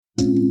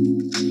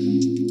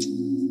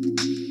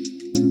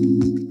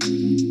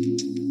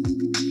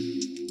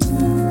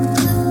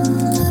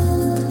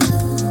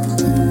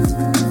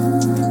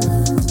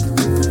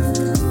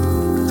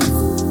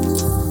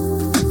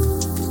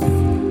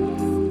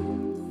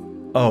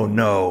Oh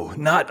no,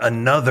 not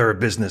another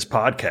business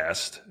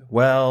podcast.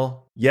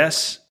 Well,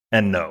 yes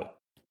and no.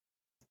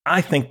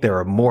 I think there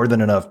are more than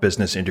enough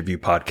business interview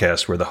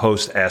podcasts where the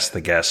host asks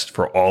the guest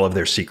for all of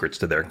their secrets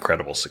to their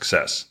incredible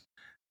success.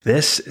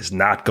 This is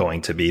not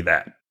going to be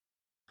that.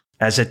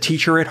 As a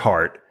teacher at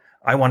heart,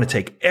 I want to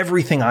take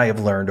everything I have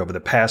learned over the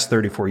past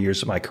 34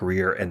 years of my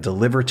career and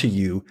deliver to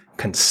you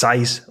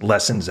concise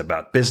lessons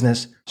about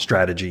business,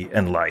 strategy,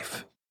 and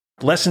life.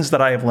 Lessons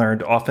that I have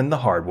learned often the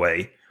hard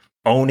way,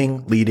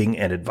 owning, leading,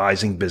 and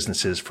advising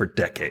businesses for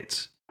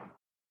decades.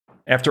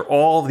 After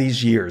all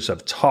these years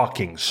of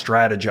talking,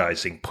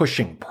 strategizing,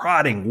 pushing,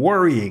 prodding,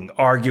 worrying,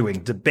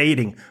 arguing,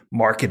 debating,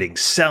 marketing,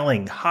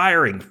 selling,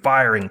 hiring,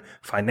 firing,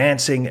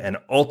 financing, and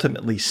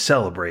ultimately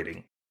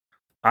celebrating,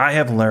 I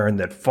have learned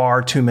that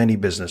far too many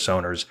business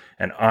owners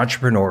and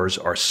entrepreneurs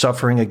are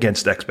suffering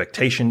against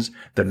expectations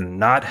that are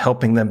not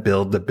helping them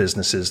build the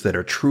businesses that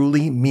are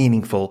truly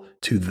meaningful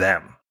to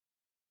them.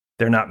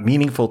 They're not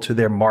meaningful to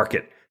their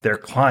market, their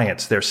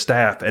clients, their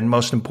staff, and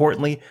most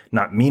importantly,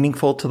 not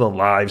meaningful to the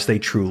lives they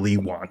truly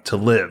want to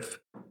live.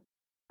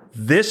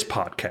 This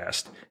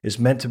podcast is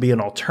meant to be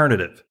an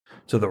alternative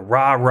to the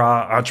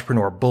rah-rah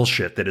entrepreneur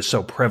bullshit that is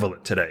so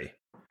prevalent today.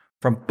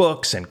 From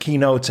books and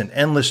keynotes and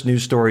endless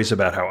news stories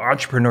about how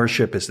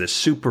entrepreneurship is this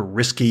super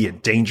risky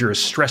and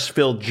dangerous,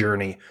 stress-filled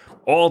journey,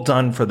 all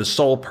done for the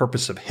sole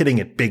purpose of hitting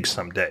it big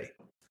someday.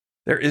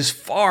 There is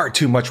far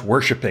too much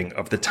worshiping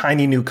of the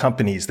tiny new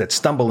companies that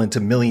stumble into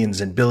millions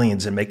and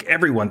billions and make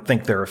everyone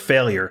think they're a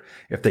failure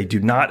if they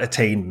do not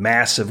attain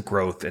massive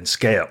growth and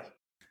scale.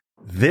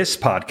 This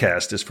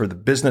podcast is for the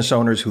business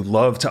owners who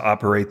love to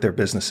operate their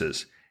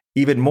businesses.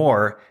 Even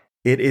more,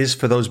 it is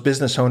for those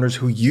business owners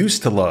who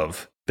used to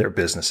love their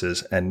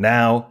businesses and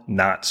now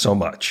not so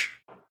much.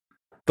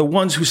 The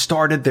ones who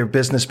started their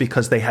business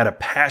because they had a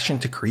passion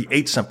to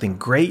create something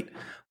great,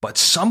 but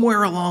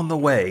somewhere along the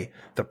way,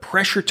 the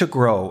pressure to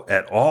grow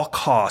at all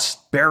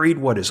costs buried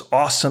what is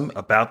awesome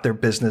about their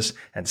business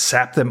and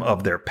sapped them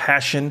of their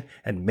passion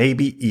and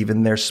maybe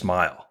even their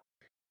smile.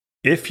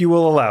 If you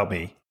will allow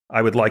me,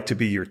 I would like to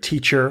be your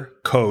teacher,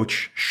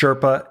 coach,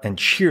 Sherpa, and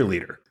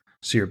cheerleader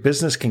so your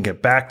business can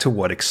get back to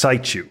what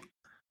excites you.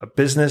 A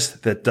business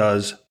that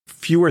does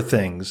fewer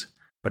things,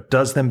 but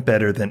does them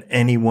better than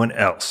anyone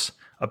else.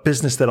 A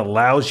business that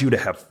allows you to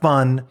have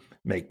fun,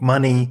 make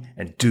money,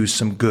 and do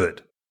some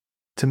good.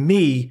 To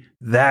me,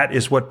 that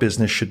is what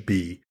business should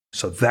be.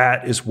 So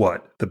that is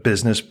what the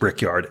Business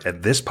Brickyard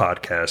and this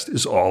podcast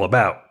is all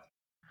about.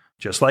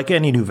 Just like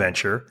any new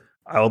venture,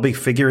 I will be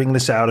figuring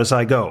this out as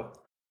I go.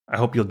 I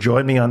hope you'll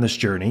join me on this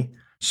journey,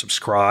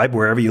 subscribe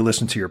wherever you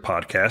listen to your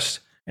podcast,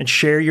 and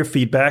share your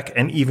feedback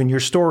and even your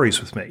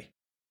stories with me.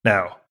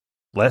 Now,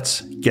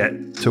 let's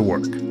get to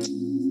work.